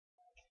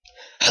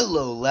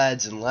Hello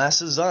lads and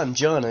lasses, I'm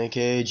John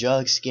aka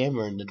Jux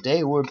Gamer, and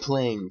today we're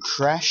playing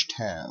Crash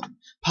Town.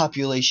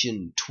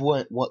 Population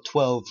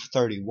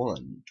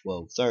 1231,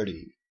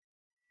 1230,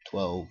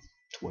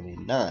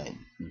 1229.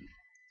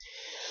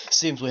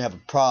 Seems we have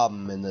a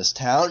problem in this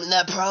town, and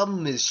that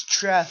problem is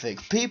traffic.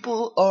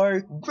 People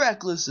are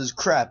reckless as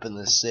crap in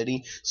this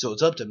city, so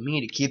it's up to me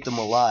to keep them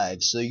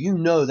alive. So you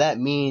know that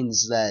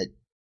means that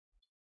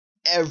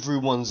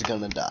everyone's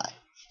gonna die.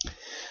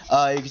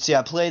 You can see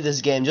I played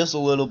this game just a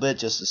little bit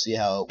just to see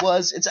how it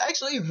was. It's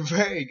actually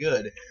very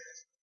good.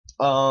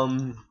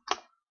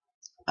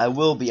 I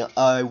will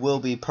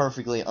be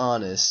perfectly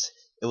honest.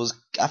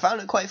 I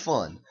found it quite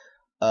fun.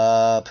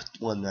 Put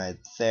one right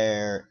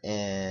there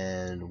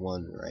and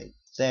one right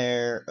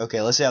there.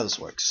 Okay, let's see how this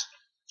works.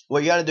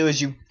 What you gotta do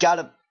is you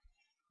gotta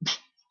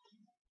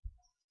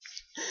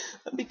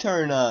let me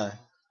turn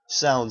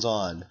sounds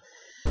on.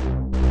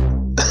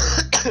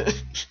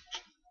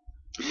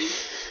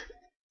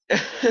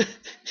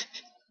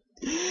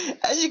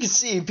 As you can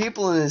see,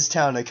 people in this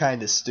town are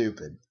kind of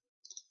stupid.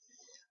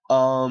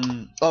 Oh,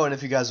 and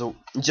if you guys are,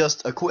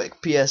 just a quick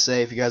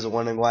PSA, if you guys are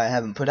wondering why I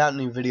haven't put out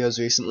any videos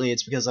recently,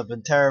 it's because I've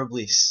been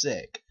terribly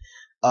sick.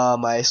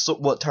 What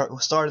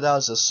started out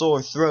as a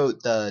sore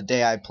throat the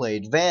day I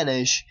played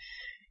Vanish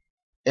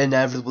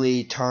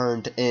inevitably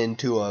turned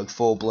into a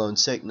full-blown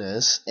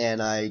sickness,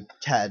 and I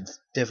had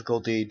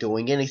difficulty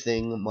doing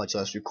anything, much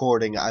less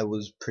recording. I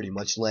was pretty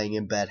much laying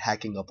in bed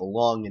hacking up a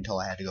lung until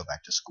I had to go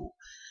back to school.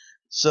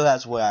 So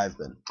that's where I've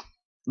been.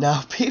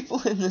 Now,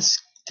 people in this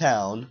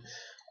town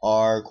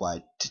are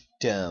quite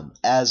dumb,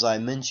 as I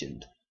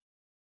mentioned.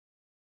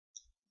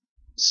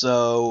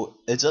 So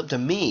it's up to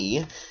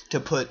me to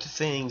put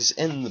things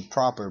in the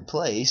proper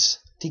place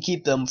to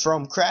keep them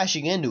from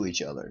crashing into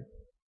each other.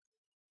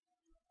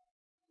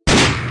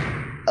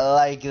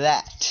 Like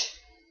that.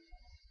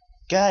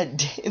 God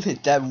damn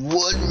it, that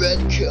one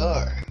red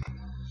car.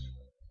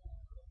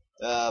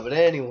 But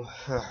anyway.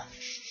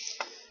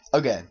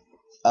 Okay.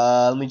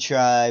 Let me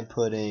try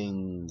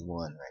putting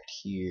one right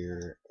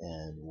here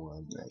and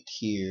one right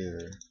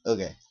here.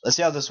 Okay, let's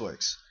see how this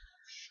works.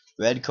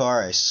 Red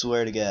car, I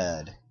swear to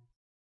God.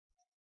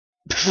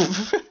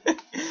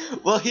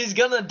 Well, he's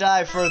gonna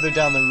die further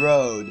down the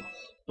road,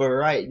 but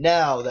right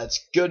now,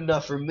 that's good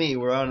enough for me.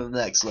 We're on to the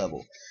next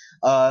level.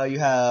 You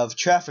have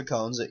traffic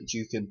cones that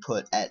you can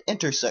put at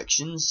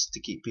intersections to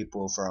keep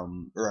people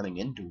from running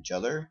into each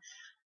other.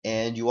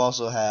 And you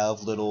also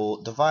have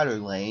little divider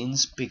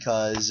lanes,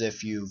 because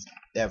if you've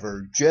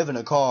ever driven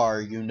a car,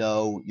 you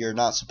know you're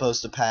not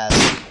supposed to pass.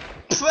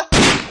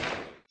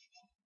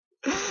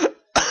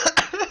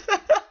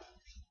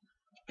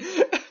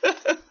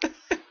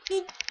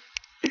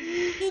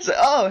 So,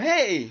 oh,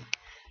 hey!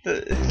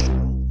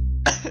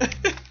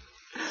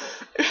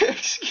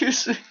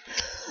 Excuse me.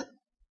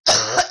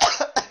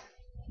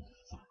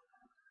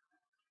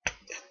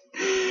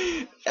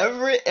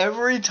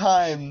 Every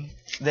time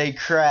they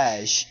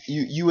crash,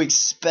 you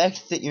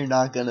expect that you're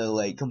not gonna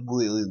like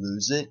completely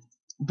lose it,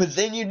 but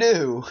then you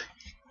do.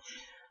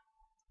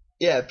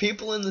 Yeah,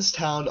 people in this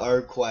town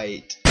are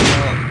quite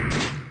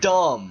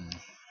dumb,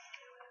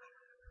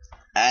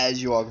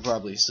 as you all can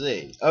probably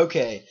see.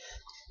 Okay,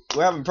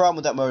 we're having a problem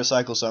with that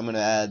motorcycle, so I'm gonna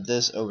add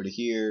this over to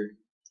here.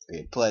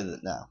 Okay, play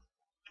that now.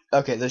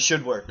 Okay, this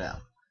should work now.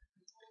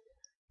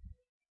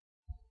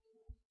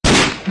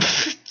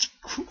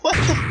 What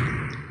the?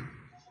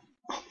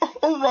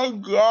 Oh my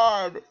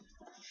God.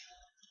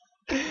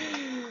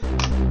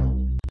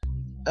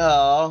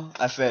 Oh,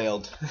 I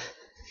failed.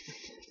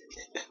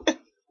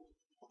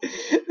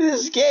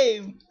 This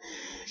game.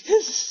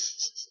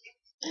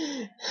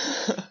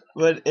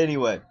 But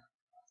anyway.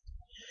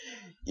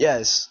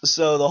 Yes,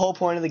 so the whole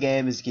point of the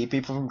game is to keep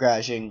people from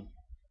crashing.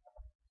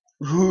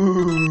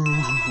 And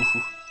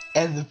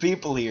the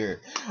people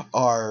here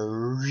are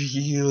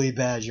really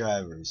bad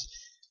drivers.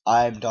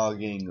 I'm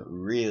dogging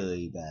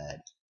really bad.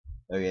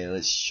 Okay,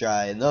 let's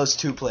try in those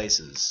two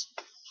places.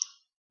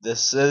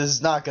 This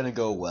is not gonna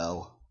go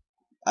well.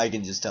 I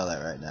can just tell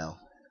that right now.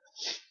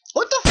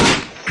 What the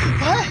fuck?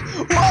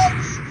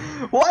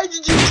 What? Why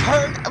did you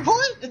turn?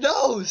 What?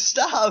 No,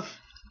 stop.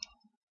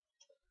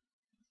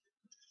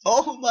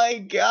 Oh my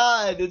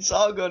God, it's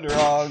all gone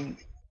wrong.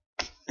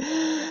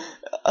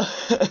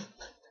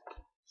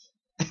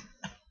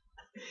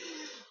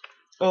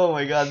 Oh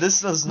my God,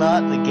 this is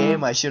not the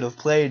game I should have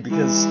played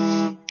because...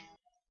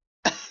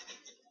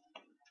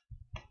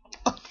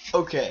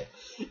 Okay,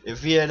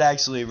 if he had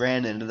actually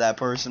ran into that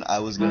person, I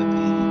was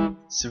gonna be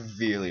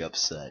severely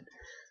upset.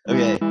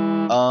 Okay,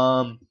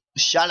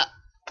 shut up.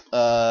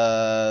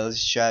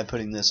 Let's try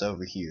putting this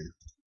over here.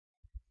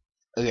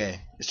 Okay,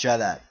 let's try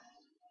that.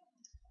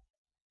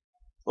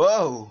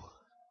 Whoa!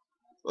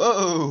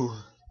 Whoa!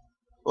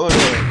 Whoa!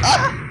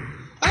 Ah!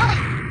 Ah!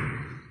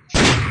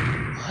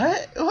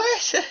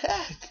 What the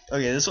heck?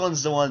 Okay, this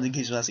one's the one that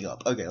keeps messing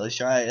up. Okay, let's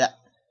try that.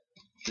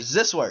 Does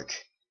this work?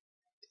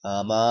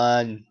 Come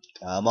on.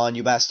 Come on,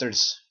 you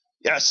bastards.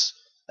 Yes!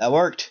 That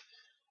worked.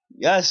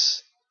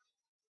 Yes!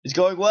 It's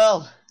going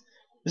well.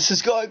 This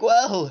is going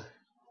well.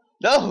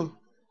 No!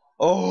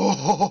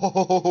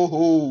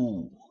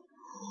 Oh,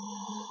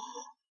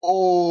 oh,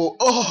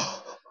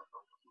 oh,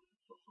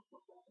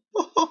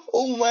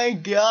 oh my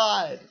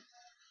God!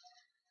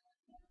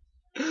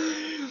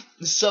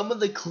 Some of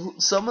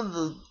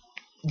the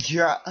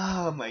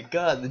oh my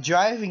God, the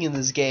driving in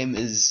this game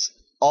is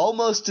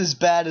almost as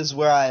bad as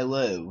where I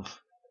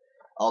live.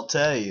 I'll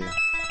tell you.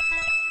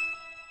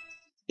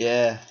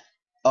 Yeah.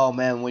 Oh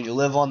man, when you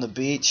live on the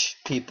beach,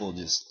 people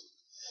just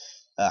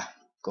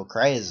go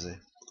crazy.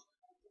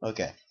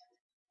 Okay.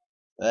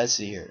 Let's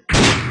see here.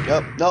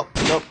 Nope, nope,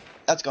 nope.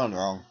 That's gone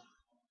wrong.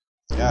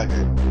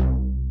 Okay.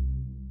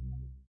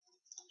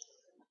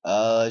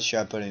 Let's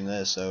try putting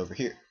this over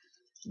here.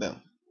 Boom.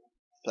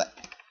 Play.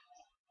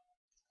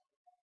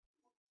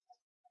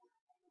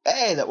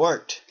 Hey, that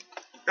worked.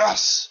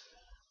 Yes!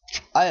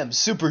 I am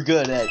super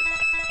good at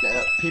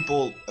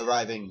people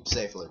arriving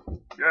safely.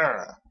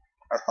 Yeah.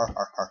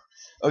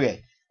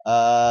 Okay.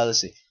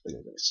 Let's see.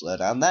 We're gonna slow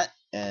down that,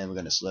 and we're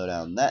gonna slow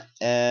down that,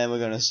 and we're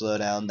gonna slow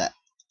down that.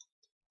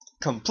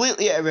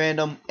 Completely at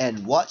random,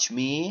 and watch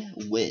me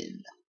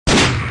win.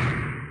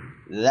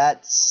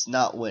 That's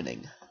not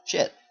winning.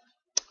 Shit.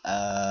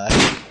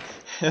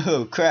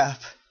 Oh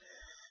crap.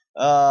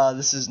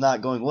 This is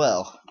not going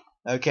well.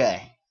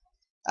 Okay.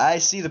 I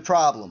see the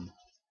problem.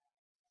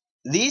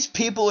 These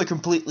people are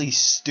completely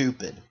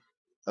stupid.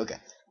 Okay.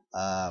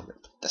 I'm gonna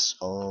put this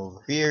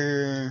over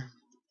here.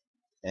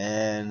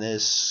 And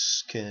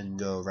this can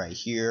go right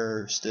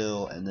here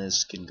still, and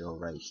this can go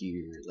right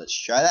here. Let's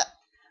try that.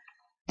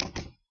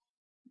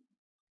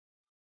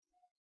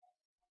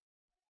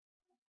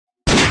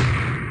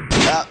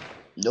 Ah,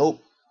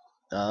 nope.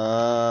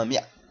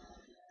 Yeah.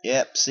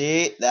 Yep,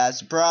 see? That's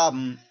the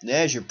problem.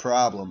 There's your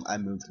problem. I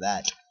moved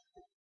that.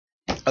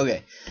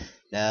 Okay.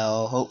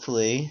 Now,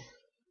 hopefully,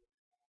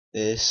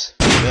 this...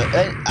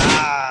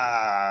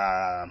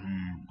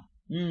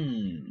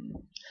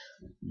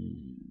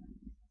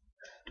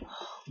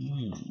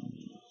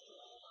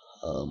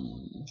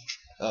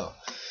 Oh.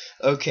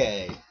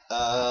 Okay.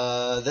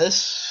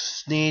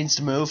 This needs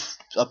to move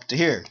up to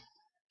here.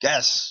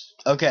 Yes.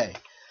 Okay.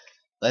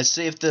 Let's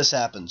see if this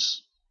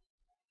happens.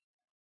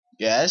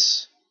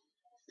 Yes.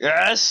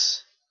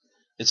 Yes.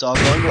 It's all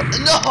going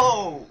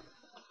well.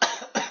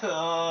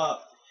 No!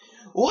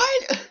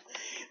 What?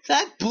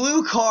 That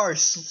blue car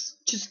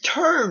just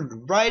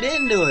turned right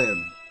into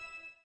him.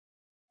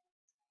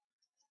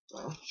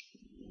 Well,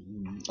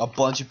 a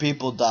bunch of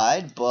people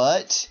died,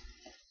 but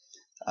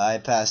I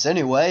passed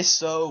anyway,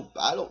 so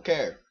I don't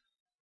care.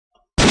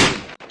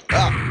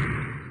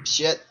 Ah,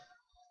 shit.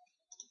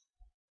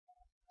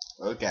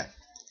 Okay,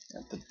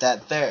 I'll put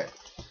that there.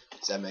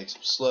 So that makes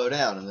him slow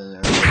down, and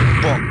then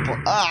boom,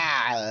 boom.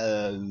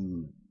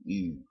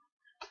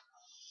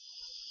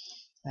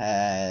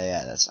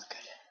 Yeah, that's not good.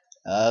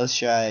 Let's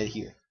try it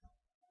here.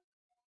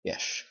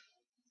 Yes,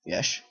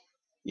 yes,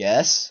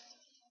 yes,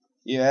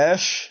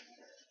 yes.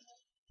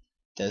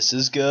 This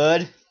is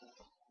good.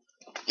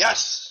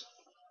 Yes.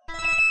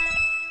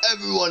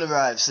 Everyone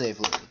arrived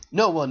safely.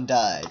 No one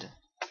died.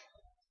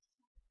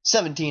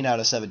 17 out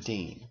of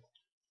 17.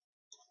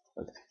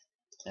 Okay.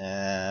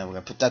 And we're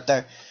gonna put that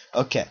there.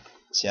 Okay.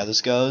 See how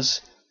this goes.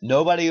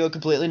 Nobody go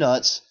completely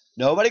nuts.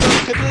 Nobody go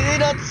completely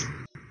nuts.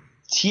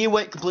 He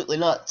went completely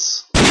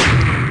nuts.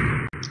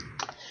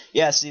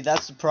 Yeah, see,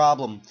 that's the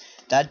problem.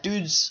 That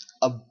dude's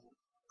a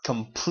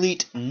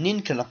complete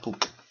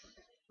nincompoop.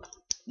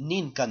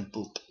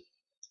 Nincompoop.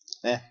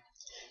 Eh.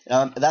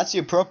 That's the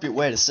appropriate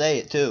way to say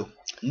it, too.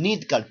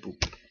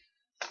 Nincompoop.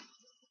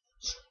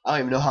 I don't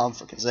even know how I'm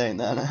fucking saying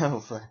that.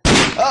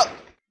 Oh!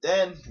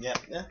 Then, yeah.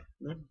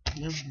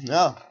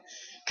 No.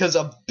 Because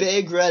a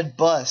big red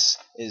bus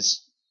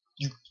is...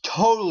 You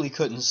totally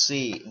couldn't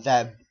see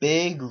that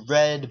big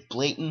red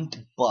blatant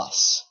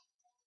bus.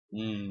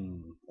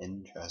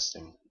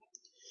 Interesting.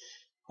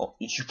 Oh,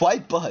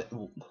 white butt.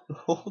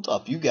 Hold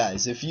up, you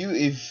guys. Nope.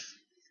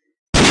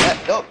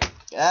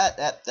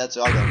 That's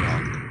all going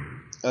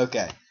wrong.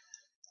 Okay.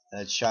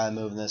 Let's try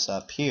moving this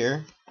up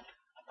here.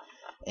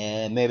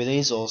 And maybe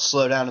these will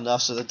slow down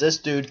enough so that this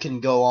dude can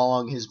go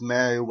along his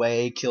merry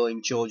way,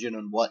 killing children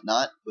and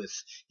whatnot with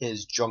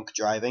his drunk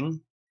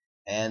driving.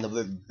 And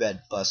the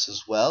red bus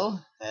as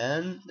well.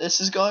 And this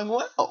is going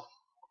well.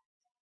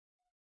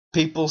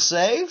 People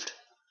saved?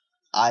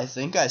 I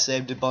think I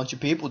saved a bunch of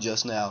people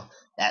just now.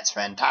 That's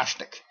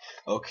fantastic.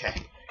 Okay.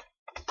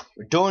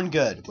 We're doing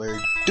good. We're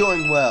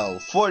doing well.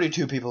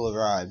 42 people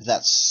arrived.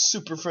 That's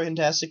super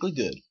fantastically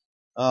good.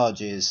 Oh,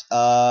 jeez.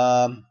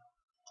 Oh.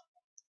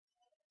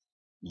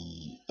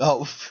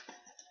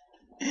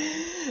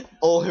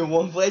 All in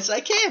one place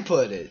I can't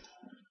put it.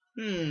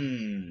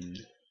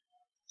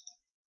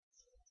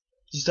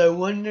 Just I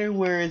wonder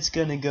where it's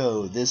gonna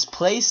go. This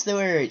place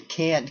where it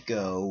can't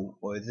go,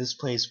 or this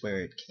place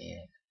where it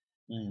can.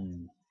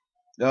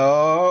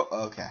 No,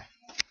 okay.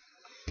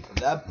 If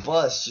that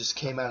bus just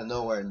came out of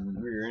nowhere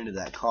and rear into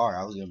that car,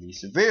 I was gonna be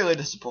severely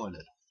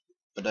disappointed.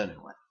 But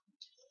anyway.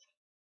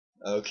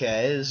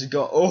 Okay, this is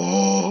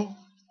Oh!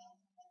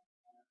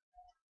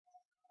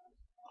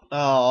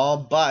 Oh,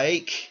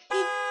 bike.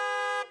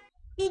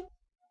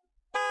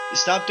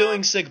 Stop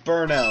doing sick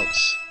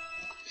burnouts.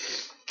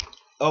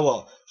 Oh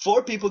well,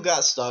 4 people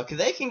got stuck.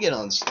 They can get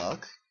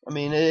unstuck. I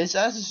mean, it's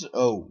as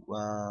I'm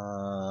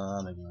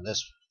gonna go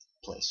this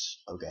place.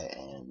 Okay,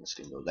 and it's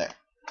gonna go there.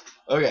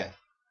 Okay,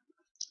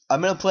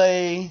 I'm gonna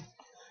play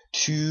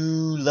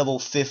to level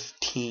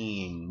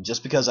 15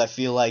 just because I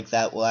feel like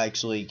that will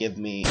actually give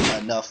me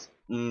enough.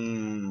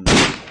 Ow.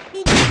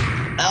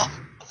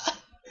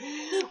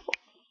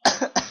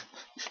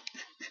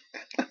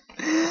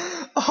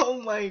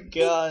 Oh my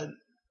god.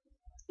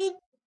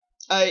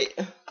 I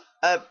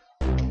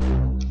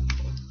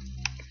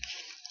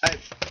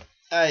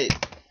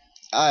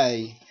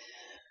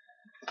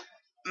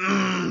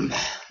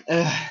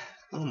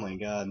oh my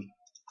god.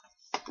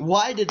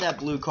 Why did that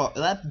blue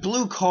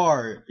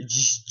car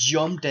just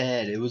jumped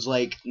ahead? It was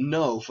like,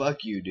 no,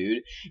 fuck you,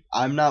 dude.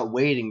 I'm not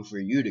waiting for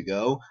you to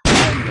go.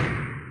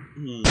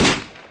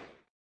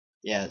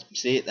 Yeah,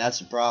 see, that's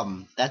the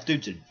problem. That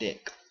dude's a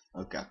dick.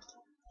 Okay.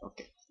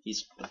 Okay.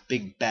 He's a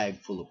big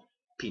bag full of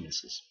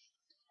penises.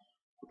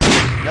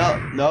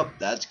 Nope,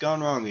 that's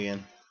gone wrong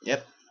again.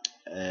 Yep.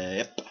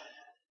 Yep.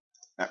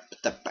 Alright,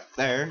 put that back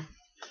there.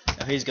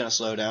 Now he's gonna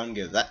slow down and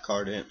give that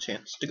car a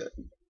chance to go.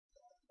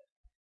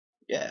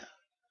 Yeah.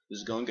 This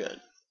is going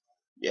good.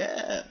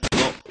 Yeah.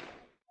 Well.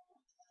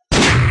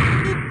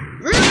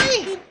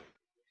 Really?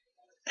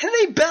 And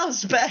they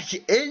bounced back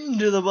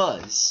into the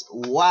bus.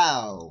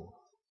 Wow.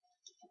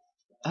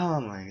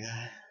 Oh my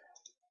god.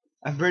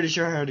 I'm pretty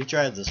sure I already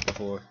tried this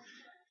before.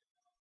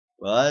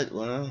 But,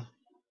 well,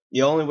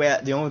 the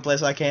only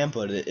place I can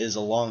put it is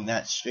along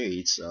that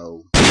street,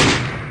 so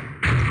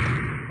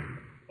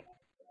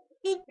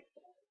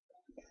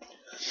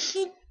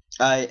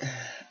I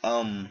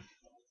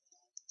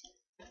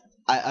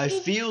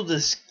feel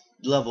this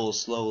level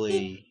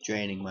slowly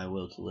draining my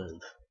will to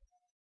live.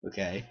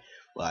 Okay,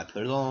 well I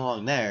put it all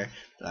along there,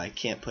 but I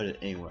can't put it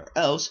anywhere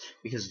else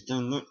because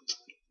let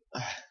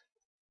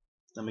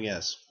me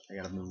guess, I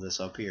gotta move this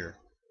up here.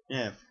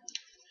 Yeah,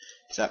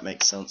 if that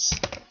makes sense.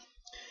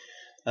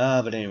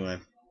 But anyway,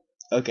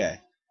 okay.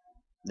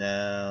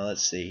 Now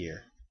let's see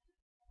here.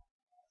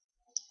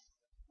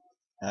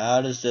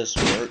 How does this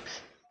work?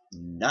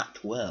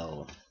 Not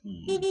well.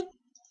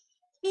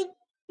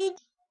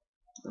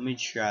 Let me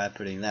try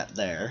putting that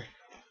there.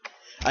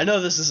 I know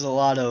this is a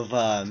lot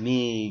of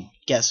me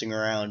guessing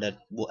around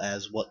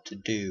as what to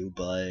do,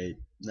 but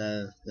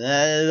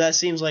that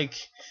seems like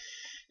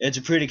it's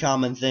a pretty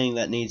common thing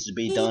that needs to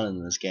be done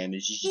in this game.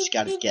 Is you just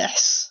gotta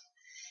guess,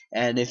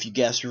 and if you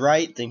guess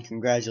right, then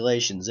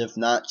congratulations. If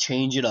not,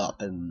 change it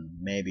up, and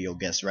maybe you'll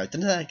guess right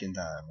the second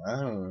time.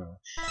 I don't know.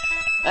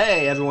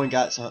 Hey, everyone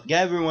got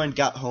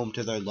home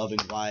to their loving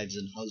wives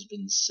and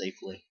husbands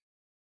safely.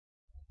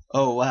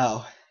 Oh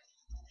wow,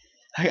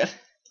 I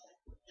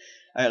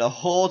got a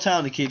whole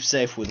town to keep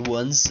safe with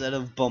one set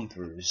of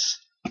bumpers.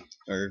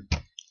 Or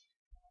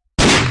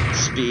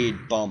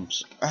speed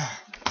bumps. Oh,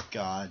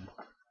 God.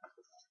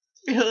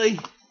 Really?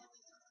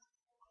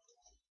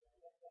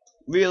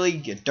 Really?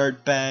 You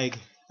dirtbag?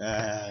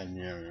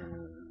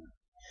 No.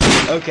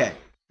 Okay.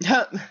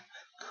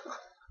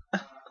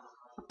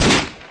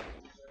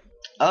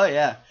 Oh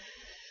yeah.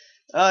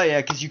 Oh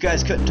yeah, because you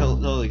guys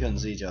totally couldn't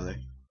see each other.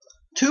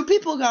 2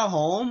 people got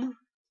home?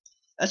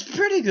 That's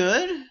pretty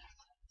good.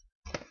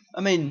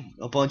 I mean,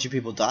 a bunch of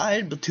people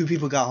died, but 2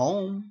 people got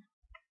home.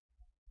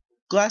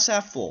 Glass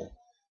half full.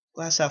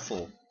 Glass half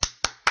full.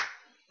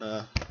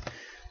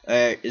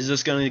 Alright, is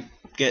this gonna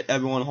get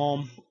everyone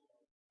home?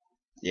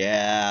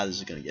 Yeah, this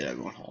is gonna get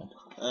everyone home.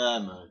 Oh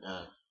my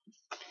god.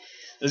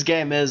 This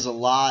game is a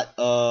lot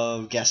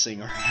of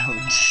guessing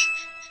around.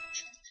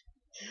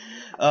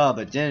 Oh,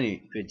 but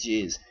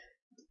jeez.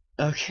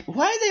 Okay,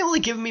 why are they only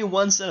giving me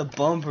 1 set of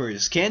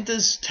bumpers? Can't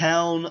this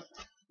town,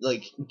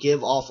 like,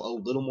 give off a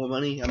little more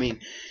money? I mean,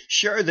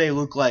 sure they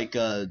look like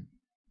a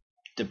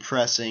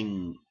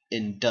depressing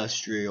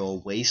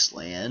industrial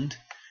wasteland,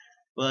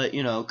 but,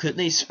 you know, couldn't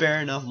they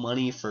spare enough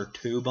money for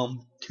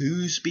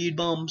 2 speed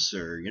bumps,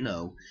 or, you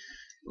know,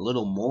 a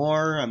little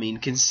more? I mean,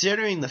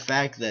 considering the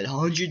fact that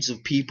hundreds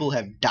of people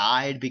have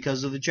died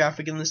because of the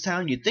traffic in this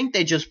town, you'd think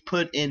they just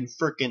put in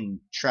frickin'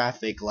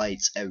 traffic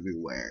lights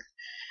everywhere.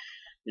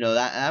 You know,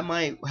 that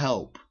might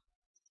help.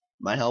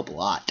 Might help a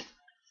lot.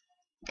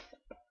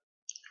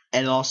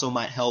 And it also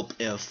might help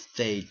if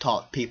they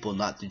taught people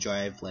not to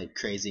drive like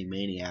crazy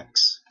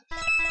maniacs.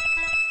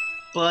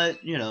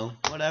 But, you know,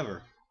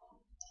 whatever.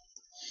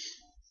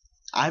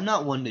 I'm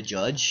not one to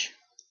judge.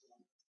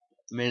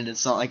 I mean,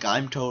 it's not like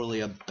I'm totally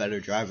a better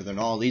driver than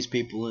all these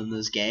people in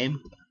this game.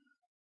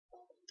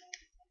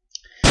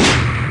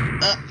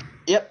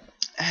 Yep.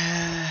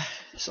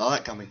 Saw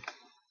that coming.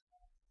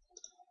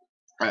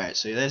 Alright,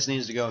 so this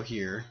needs to go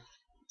here.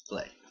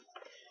 Play.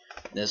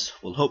 This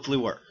will hopefully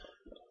work.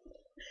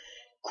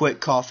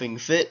 Quick coughing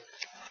fit.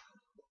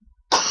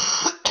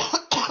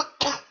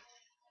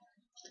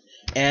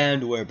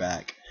 And we're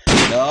back.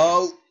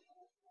 No.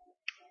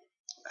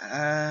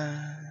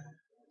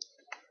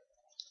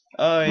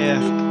 Oh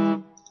yeah.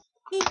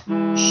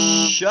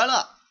 Shut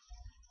up.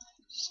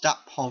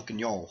 Stop honking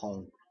your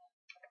horn.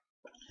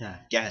 God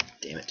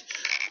damn it.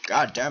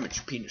 God damn it,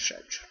 you penis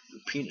edge. You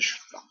penis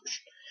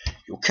fuckers.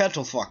 You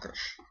kettle fuckers.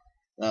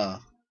 I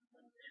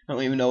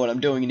don't even know what I'm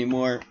doing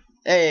anymore.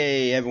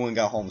 Hey, everyone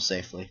got home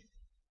safely.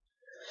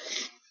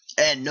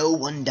 And no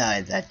one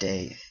died that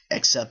day,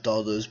 except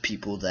all those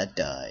people that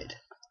died.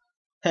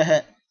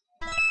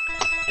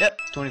 Yep,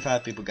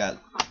 25 people got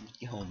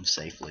home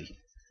safely.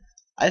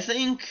 I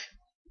think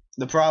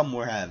the problem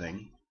we're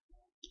having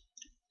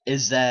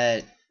is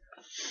that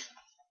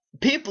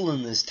people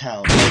in this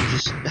town are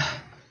just...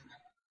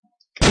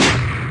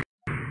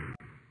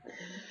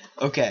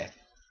 Okay,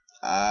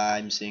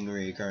 I'm seeing a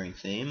recurring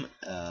theme.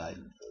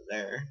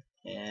 There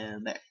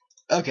and there.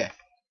 Okay,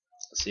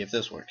 let's see if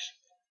this works.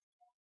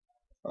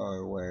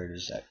 Or where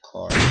does that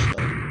car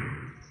start?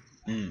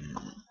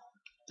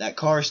 That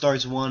car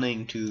starts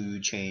wanting to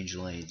change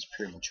lanes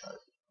pretty much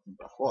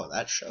before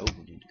that show.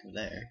 We need to go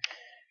there.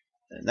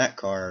 And that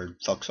car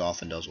fucks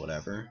off and does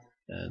whatever.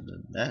 And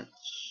then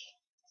that's...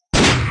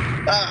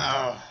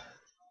 Ah!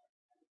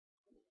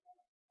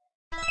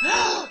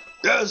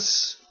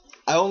 Yes!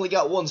 I only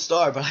got 1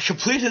 star, but I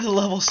completed the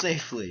level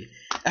safely.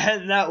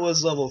 And that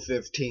was level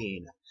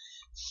 15.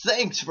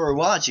 Thanks for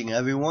watching,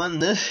 everyone.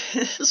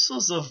 This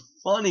was a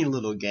funny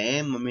little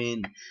game. I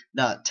mean,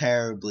 not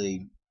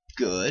terribly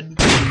good.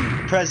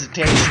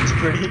 Presentation's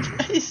pretty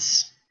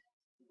nice.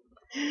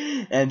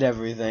 And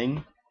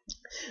everything.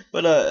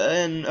 But,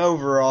 and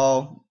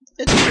overall,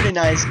 it's a pretty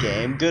nice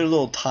game. Good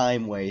little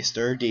time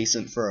waster.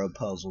 Decent for a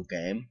puzzle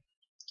game.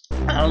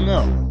 I don't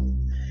know.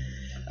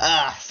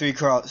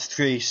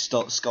 Three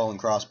skull and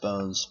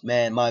crossbones.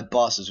 Man, my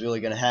boss is really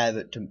gonna have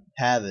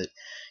it,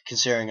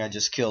 considering I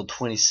just killed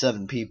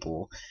 27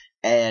 people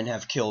and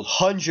have killed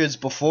hundreds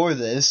before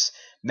this.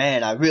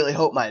 Man, I really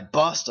hope my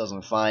boss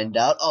doesn't find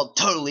out. I'll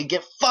totally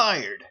get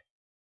fired.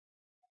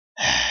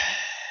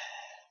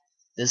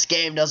 This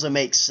game doesn't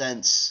make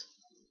sense.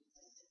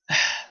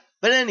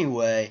 But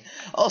anyway,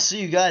 I'll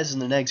see you guys in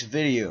the next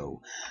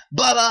video.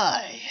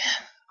 Bye-bye!